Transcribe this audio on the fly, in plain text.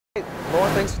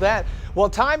Lauren, thanks for that. Well,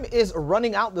 time is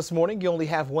running out this morning. You only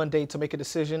have one day to make a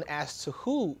decision as to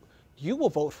who you will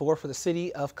vote for the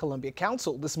City of Columbia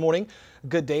Council. This morning,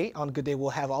 Good Day. On Good Day,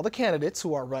 we'll have all the candidates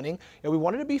who are running. And we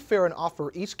wanted to be fair and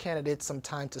offer each candidate some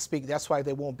time to speak. That's why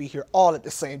they won't be here all at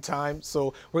the same time.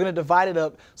 So we're going to divide it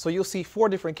up. So you'll see 4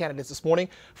 different candidates this morning.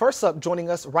 First up, joining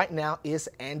us right now is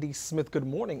Andy Smith. Good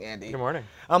morning, Andy. Good morning.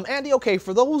 Andy, okay,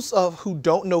 for those who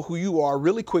don't know who you are,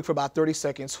 really quick for about 30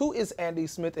 seconds, who is Andy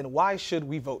Smith and why should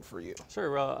we vote for you?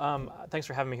 Sure. Well, thanks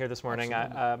for having me here this morning.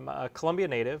 I'm a Columbia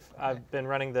native. I've been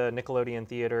running the Nickelodeon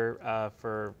Theater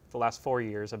for the last 4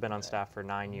 years. I've been on staff for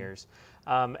 9 years,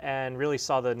 and really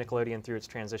saw the Nickelodeon through its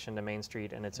transition to Main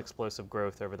Street and its explosive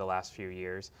growth over the last few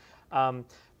years.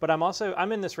 But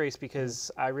I'm in this race because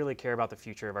I really care about the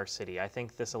future of our city. I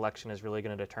think this election is really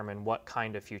going to determine what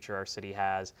kind of future our city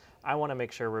has. I want to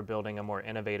make sure we're building a more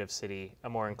innovative city, a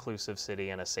more inclusive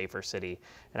city, and a safer city.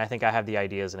 And I think I have the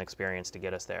ideas and experience to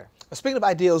get us there. Speaking of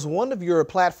ideas, one of your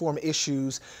platform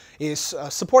issues is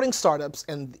supporting startups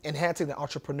and enhancing the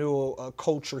entrepreneurial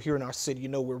culture here in our city. You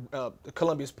know,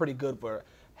 Columbia is pretty good for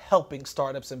helping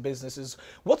startups and businesses.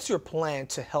 What's your plan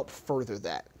to help further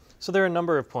that? So there are a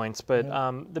number of points, but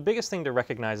the biggest thing to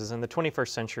recognize is in the 21st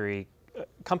century,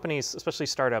 companies, especially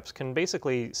startups, can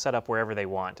basically set up wherever they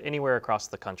want, anywhere across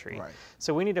the country. Right.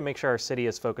 So we need to make sure our city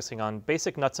is focusing on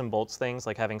basic nuts and bolts things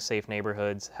like having safe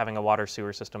neighborhoods, having a water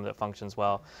sewer system that functions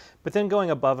well, but then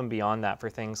going above and beyond that for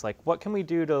things like what can we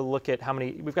do to look at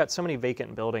we've got so many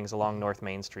vacant buildings along North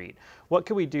Main Street. What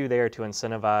can we do there to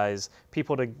incentivize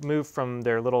people to move from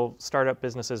their little startup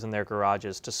businesses in their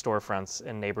garages to storefronts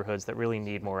in neighborhoods that really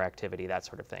need more activity, that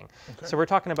sort of thing. Okay. So we're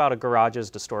talking about a garages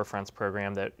to storefronts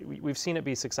program that we've seen it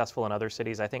be successful in other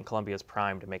cities. I think Columbia is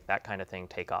primed to make that kind of thing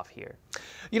take off here.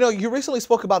 You know, you recently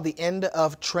spoke about the end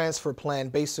of transfer plan,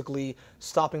 basically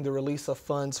stopping the release of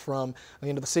funds from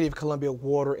the City of Columbia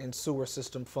Water and Sewer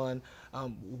System Fund.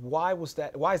 Why is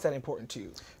that important to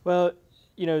you? Well,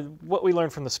 you know, what we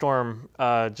learned from the storm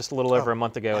just a little over a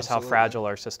month ago is how fragile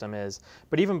our system is.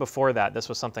 But even before that, this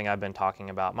was something I've been talking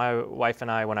about. My wife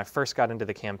and I, when I first got into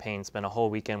the campaign, spent a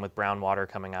whole weekend with brown water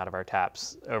coming out of our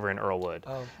taps over in Earlwood.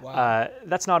 Oh, wow.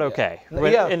 That's not okay.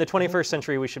 Yeah. In the 21st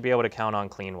century, we should be able to count on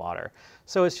clean water.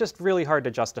 So it's just really hard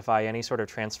to justify any sort of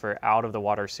transfer out of the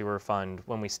water sewer fund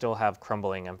when we still have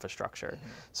crumbling infrastructure.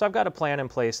 So I've got a plan in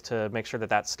place to make sure that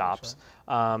that stops,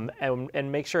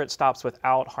 and make sure it stops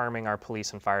without harming our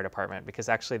police and fire department, because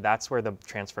actually that's where the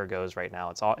transfer goes right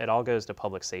now. It all goes to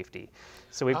public safety.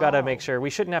 So we've got to make sure we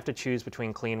shouldn't have to choose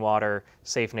between clean water,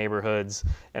 safe neighborhoods,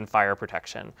 and fire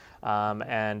protection.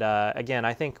 Again,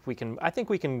 I think we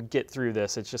can get through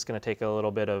this. It's just going to take a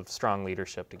little bit of strong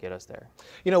leadership to get us there.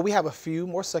 You know, we have a few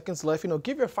more seconds left. You know,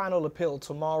 give your final appeal.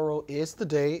 Tomorrow is the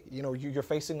day. You know, you're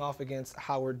facing off against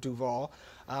Howard Duvall.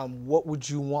 What would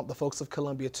you want the folks of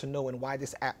Columbia to know, and why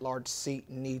this at-large seat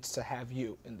needs to have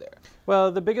you in there? Well,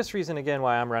 the biggest reason, again,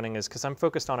 why I'm running is because I'm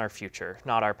focused on our future,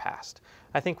 not our past.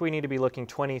 I think we need to be looking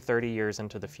 20, 30 years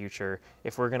into the future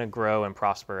if we're going to grow and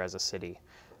prosper as a city.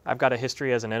 I've got a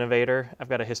history as an innovator. I've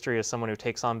got a history as someone who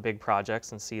takes on big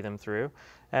projects and see them through.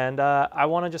 And I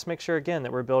want to just make sure, again,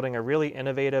 that we're building a really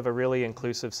innovative, a really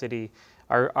inclusive city.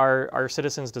 Our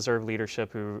citizens deserve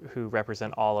leadership who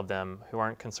represent all of them, who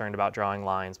aren't concerned about drawing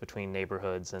lines between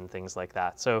neighborhoods and things like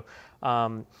that. So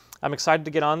I'm excited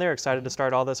to get on there, excited to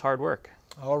start all this hard work.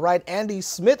 All right, Andy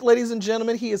Smith, ladies and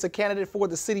gentlemen, he is a candidate for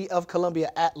the City of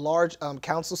Columbia at-large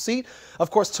council seat.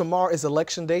 Of course, tomorrow is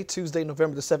Election Day, Tuesday,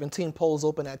 November the 17th. Polls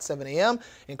open at 7 a.m.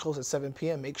 and close at 7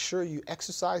 p.m. Make sure you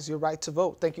exercise your right to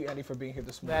vote. Thank you, Andy, for being here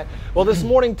this morning. Well, this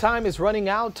morning time is running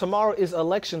out. Tomorrow is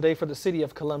Election Day for the City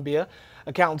of Columbia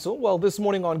Council. Well, this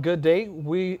morning on Good Day,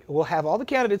 we will have all the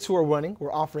candidates who are running.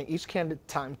 We're offering each candidate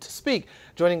time to speak.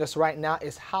 Joining us right now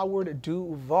is Howard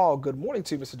Duvall. Good morning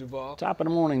to you, Mr. Duvall. Top of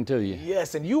the morning to you.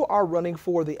 Yes, and you are running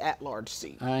for the at-large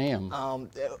seat. I am.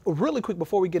 Really quick,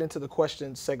 before we get into the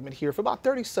question segment here, for about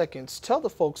 30 seconds, tell the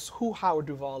folks who Howard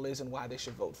Duvall is and why they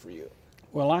should vote for you.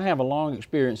 Well, I have a long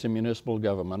experience in municipal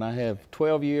government. I have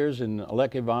 12 years in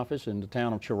elective office in the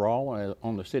town of Chirral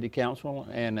on the city council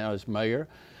and as mayor.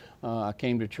 I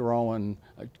came to Chirral and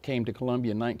came to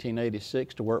Columbia in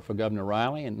 1986 to work for Governor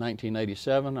Riley. In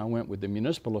 1987, I went with the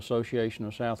Municipal Association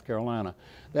of South Carolina.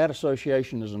 That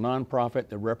association is a nonprofit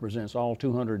that represents all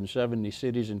 270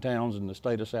 cities and towns in the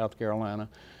state of South Carolina.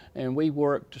 And we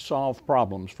work to solve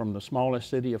problems from the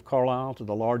smallest city of Carlisle to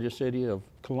the largest city of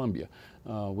Columbia.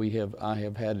 I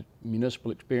have had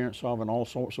municipal experience solving all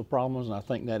sorts of problems, and I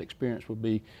think that experience would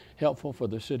be helpful for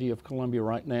the city of Columbia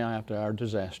right now after our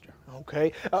disaster.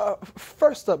 Okay.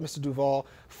 First up, Mr. Duval,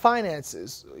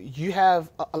 finances. You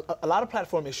have a lot of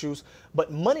platform issues,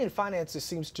 but money and finances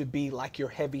seems to be like your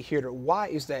heavy hitter. Why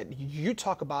is that? You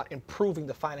talk about improving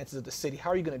the finances of the city.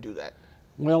 How are you going to do that?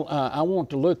 Well, I want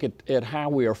to look at how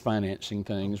we are financing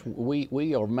things. We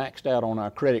are maxed out on our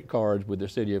credit cards with the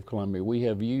City of Columbia. We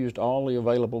have used all the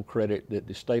available credit that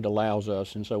the state allows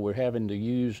us, and so we're having to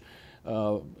use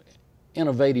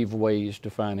innovative ways to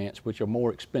finance, which are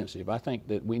more expensive. I think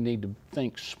that we need to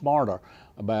think smarter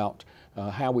about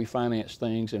how we finance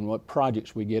things and what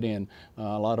projects we get in.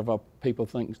 A lot of our people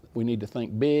think we need to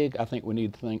think big. I think we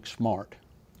need to think smart.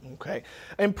 Okay.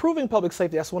 Improving public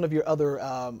safety, that's one of your other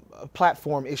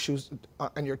platform issues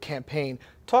on your campaign.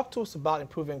 Talk to us about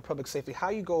improving public safety, how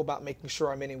you go about making sure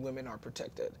our men and women are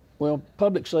protected. Well,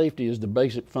 public safety is the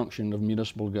basic function of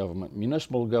municipal government.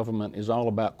 Municipal government is all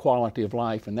about quality of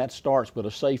life, and that starts with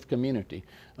a safe community.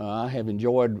 I have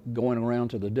enjoyed going around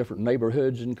to the different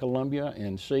neighborhoods in Columbia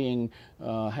and seeing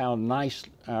how nice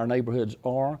our neighborhoods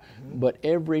are, but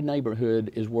every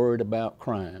neighborhood is worried about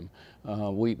crime.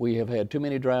 We have had too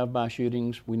many drive-by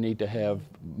shootings. We need to have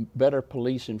better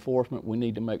police enforcement. We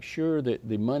need to make sure that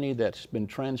the money that's been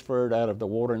transferred out of the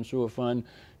water and sewer fund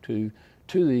to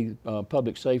the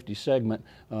public safety segment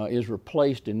is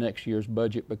replaced in next year's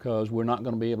budget, because we're not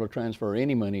going to be able to transfer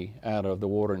any money out of the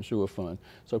water and sewer fund.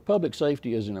 So public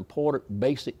safety is an important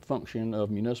basic function of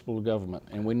municipal government,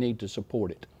 and we need to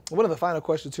support it. One of the final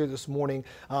questions here this morning,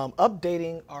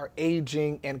 updating our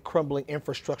aging and crumbling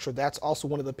infrastructure. That's also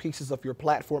one of the pieces of your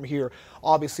platform here.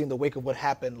 Obviously, in the wake of what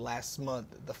happened last month,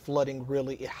 the flooding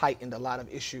really heightened a lot of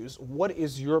issues. What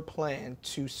is your plan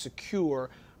to secure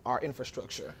our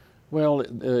infrastructure? Well,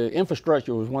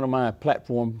 infrastructure was one of my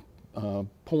platform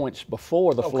points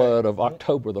before the flood of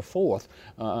October the 4th.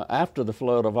 After the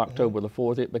flood of October the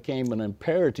 4th, it became an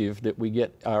imperative that we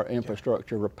get our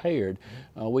infrastructure repaired.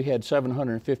 We had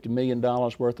 $750 million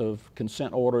worth of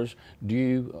consent orders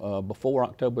due before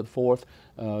October the 4th.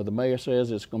 The mayor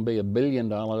says it's going to be $1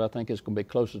 billion. I think it's going to be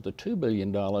closer to $2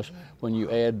 billion when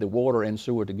you add the water and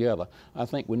sewer together. I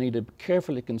think we need to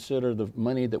carefully consider the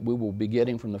money that we will be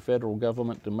getting from the federal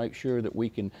government to make sure that we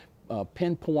can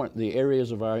pinpoint the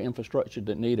areas of our infrastructure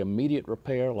that need immediate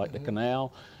repair, like the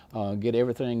canal, get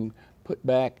everything put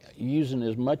back, using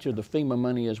as much of the FEMA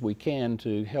money as we can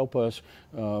to help us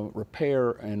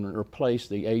repair and replace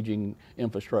the aging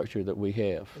infrastructure that we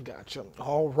have. Gotcha.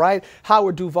 All right.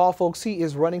 Howard Duval, folks, he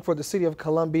is running for the City of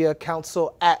Columbia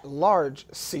Council at-large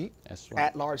seat. That's right.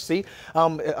 At-large seat.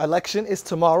 Election is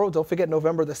tomorrow. Don't forget,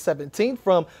 November the 17th.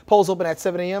 From polls open at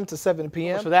 7 a.m. to 7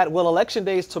 p.m. For that, well, Election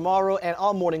Day is tomorrow, and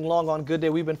all morning long on Good Day,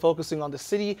 we've been focusing on the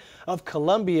City of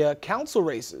Columbia Council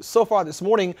races. So far this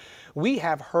morning, we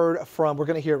have heard from, we're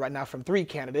going to hear right now from 3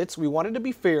 candidates. We wanted to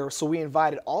be fair, so we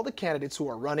invited all the candidates who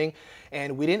are running,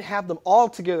 and we didn't have them all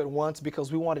together at once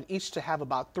because we wanted each to have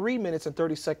about 3 minutes and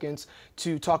 30 seconds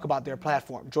to talk about their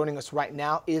platform. Joining us right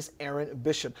now is Aaron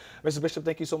Bishop. Mr. Bishop,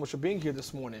 thank you so much for being here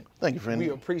this morning. Thank you, friend. We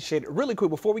appreciate it. Really quick,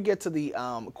 before we get to the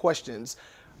questions,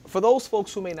 for those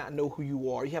folks who may not know who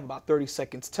you are, you have about 30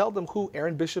 seconds. Tell them who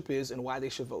Aaron Bishop is and why they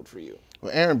should vote for you.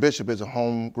 Well, Aaron Bishop is a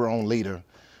homegrown leader.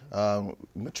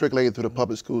 Matriculated through the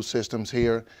public school systems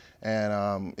here,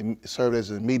 and served as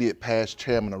the immediate past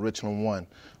chairman of Richland 1.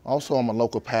 Also, I'm a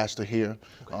local pastor here,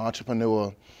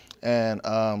 entrepreneur, and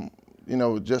you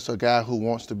know, just a guy who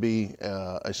wants to be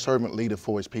a servant leader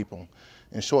for his people.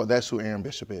 In short, that's who Aaron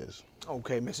Bishop is.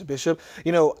 Okay, Mr. Bishop.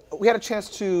 You know, we had a chance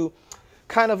to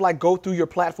kind of like go through your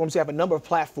platforms. You have a number of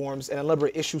platforms and a number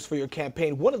of issues for your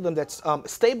campaign. One of them that's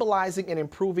stabilizing and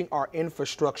improving our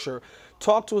infrastructure.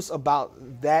 Talk to us about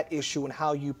that issue and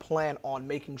how you plan on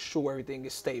making sure everything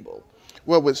is stable.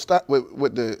 Well, with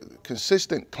the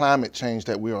consistent climate change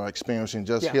that we are experiencing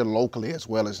just here locally as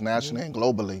well as nationally and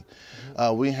globally,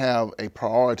 we have a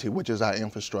priority, which is our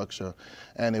infrastructure.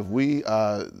 And if we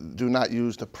do not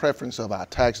use the preference of our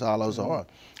tax dollars or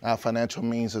our financial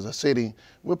means as a city,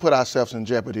 we'll put ourselves in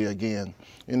jeopardy again.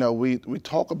 You know, we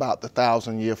talk about the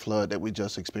 1,000-year flood that we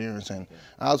just experienced, and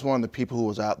I was one of the people who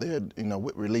was out there, you know,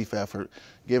 with relief effort,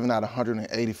 giving out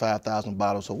 185,000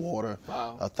 bottles of water,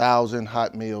 1,000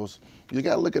 hot meals. You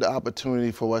got to look at the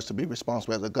opportunity for us to be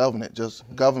responsible as a government,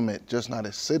 just not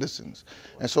as citizens.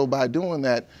 And so by doing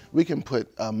that, we can put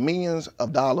millions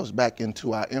of dollars back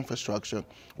into our infrastructure,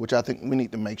 which I think we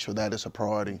need to make sure that is a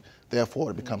priority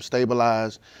therefore it becomes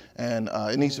stabilized, and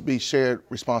it needs to be shared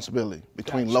responsibility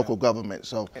between local government.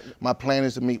 So my plan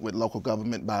is to meet with local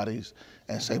government bodies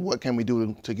and say, what can we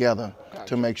do together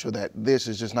to make sure that this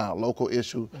is just not a local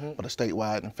issue, but a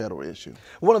statewide and federal issue.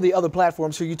 One of the other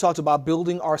platforms here, you talked about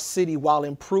building our city while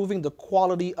improving the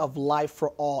quality of life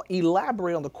for all.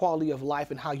 Elaborate on the quality of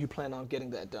life and how you plan on getting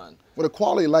that done. Well, the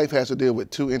quality of life has to deal with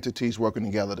two entities working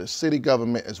together, the city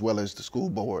government as well as the school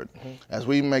board. As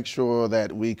we make sure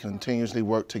that we continuously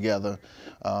work together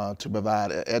to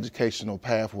provide an educational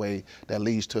pathway that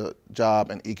leads to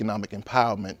job and economic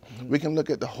empowerment, we can look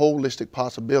at the holistic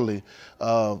possibility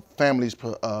of families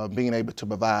being able to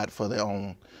provide for their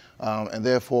own. And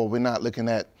therefore, we're not looking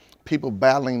at people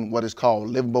battling what is called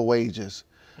livable wages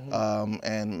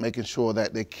and making sure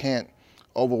that they can't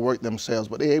overwork themselves,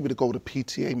 but they're able to go to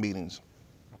PTA meetings,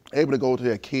 able to go to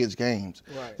their kids' games.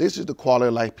 Right. This is the quality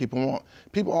of life people want.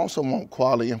 People also want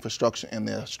quality infrastructure in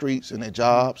their streets, in their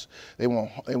jobs. They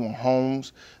want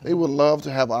homes. They would love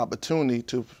to have an opportunity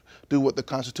to do what the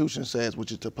Constitution says,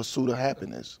 which is the pursuit of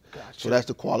happiness. Gotcha. So that's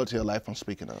the quality of life I'm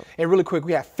speaking of. And really quick,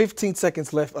 we have 15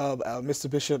 seconds left, Mr.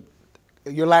 Bishop.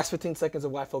 Your last 15 seconds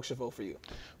of why folks should vote for you.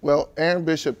 Well, Aaron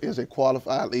Bishop is a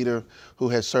qualified leader who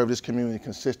has served this community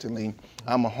consistently.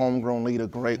 I'm a homegrown leader,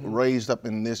 raised up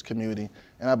in this community,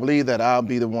 and I believe that I'll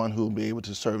be the one who will be able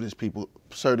to serve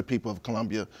the people of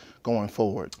Columbia going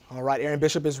forward. All right, Aaron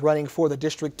Bishop is running for the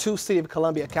District 2 City of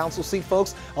Columbia Council seat,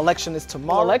 folks. Election is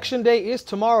tomorrow. Election day is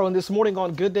tomorrow, and this morning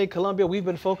on Good Day Columbia, we've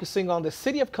been focusing on the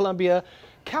City of Columbia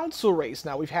council race.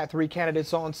 Now, we've had 3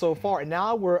 candidates on so far, and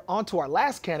now we're on to our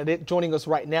last candidate. Joining us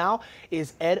right now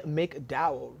is Ed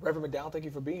McDowell. Reverend McDowell, thank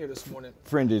you for being here this morning.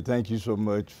 Friendy, thank you so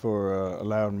much for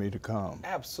allowing me to come.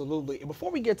 Absolutely. And before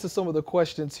we get to some of the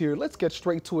questions here, let's get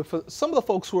straight to it. For some of the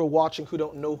folks who are watching who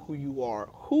don't know who you are,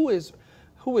 who is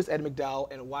Ed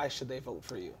McDowell, and why should they vote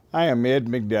for you? I am Ed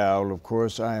McDowell. Of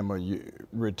course, I am a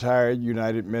retired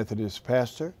United Methodist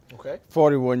pastor. Okay.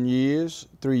 41 years,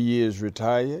 3 years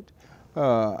retired.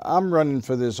 I'm running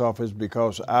for this office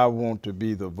because I want to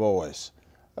be the voice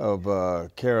of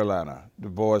Carolina, the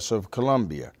voice of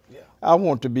Columbia. Yeah. I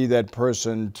want to be that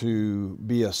person to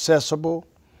be accessible,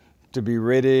 to be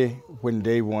ready when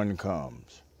day one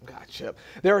comes. Gotcha.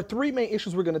 There are 3 main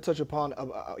issues we're going to touch upon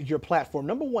your platform.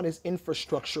 Number 1 is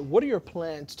infrastructure. What are your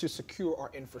plans to secure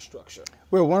our infrastructure?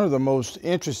 Well, one of the most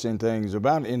interesting things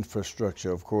about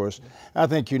infrastructure, of course, I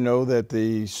think you know that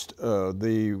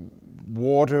the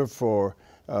water for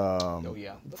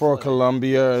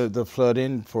Columbia, the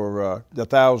flooding, for the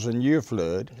 1,000-year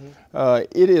flood,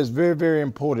 it is very, very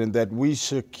important that we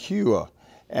secure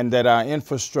and that our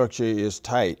infrastructure is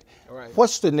tight. Right.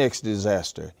 What's the next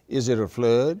disaster? Is it a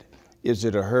flood? Is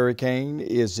it a hurricane?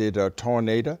 Is it a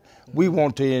tornado? We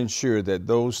want to ensure that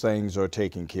those things are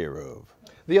taken care of.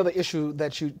 The other issue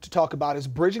that you talk about is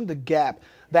bridging the gap,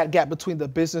 that gap between the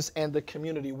business and the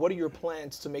community. What are your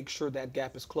plans to make sure that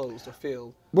gap is closed or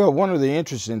filled? Well, one of the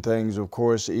interesting things, of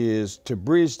course, is to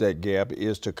bridge that gap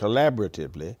is to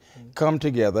collaboratively come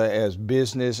together as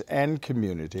business and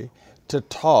community to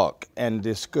talk and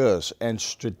discuss and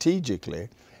strategically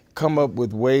come up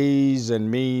with ways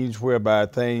and means whereby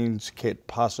things could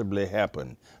possibly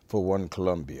happen for one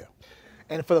Columbia.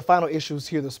 And for the final issues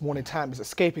here this morning, time is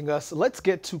escaping us. Let's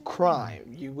get to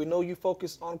crime. We know you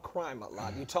focus on crime a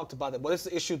lot. You talked about that, but it's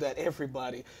an issue that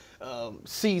everybody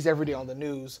sees every day on the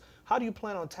news. How do you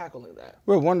plan on tackling that?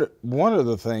 Well, one of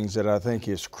the things that I think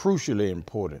is crucially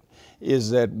important is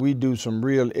that we do some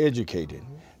real educating.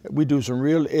 We do some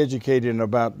real educating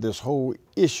about this whole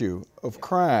issue of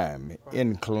crime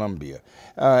in Columbia.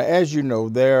 As you know,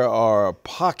 there are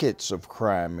pockets of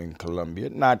crime in Columbia,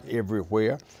 not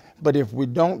everywhere. But if we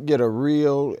don't get a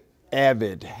real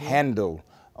avid handle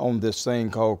on this thing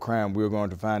called crime, we're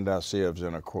going to find ourselves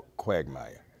in a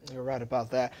quagmire. You're right about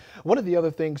that. One of the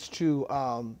other things, too,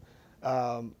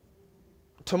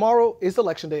 tomorrow is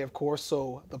election day, of course,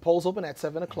 so the polls open at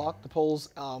 7 o'clock. The polls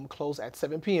close at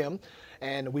 7 p.m.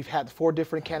 And we've had 4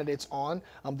 different candidates on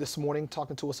this morning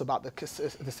talking to us about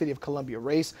the City of Columbia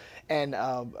race. And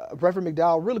Reverend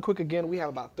McDowell, really quick again, we have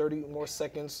about 30 more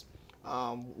seconds.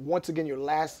 Once again, your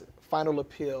last final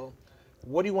appeal.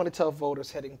 What do you want to tell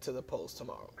voters heading to the polls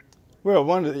tomorrow? Well,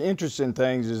 one of the interesting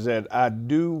things is that I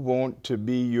do want to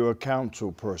be your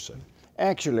council person.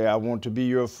 Actually, I want to be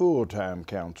your full-time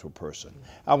council person.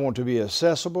 I want to be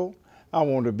accessible. I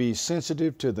want to be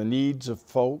sensitive to the needs of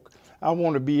folk. I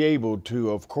want to be able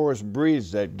to, of course, bridge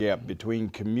that gap between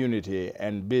community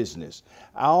and business.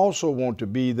 I also want to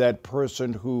be that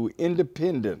person who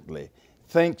independently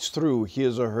thinks through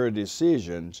his or her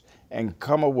decisions and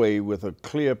come away with a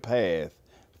clear path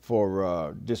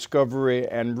for discovery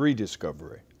and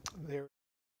rediscovery.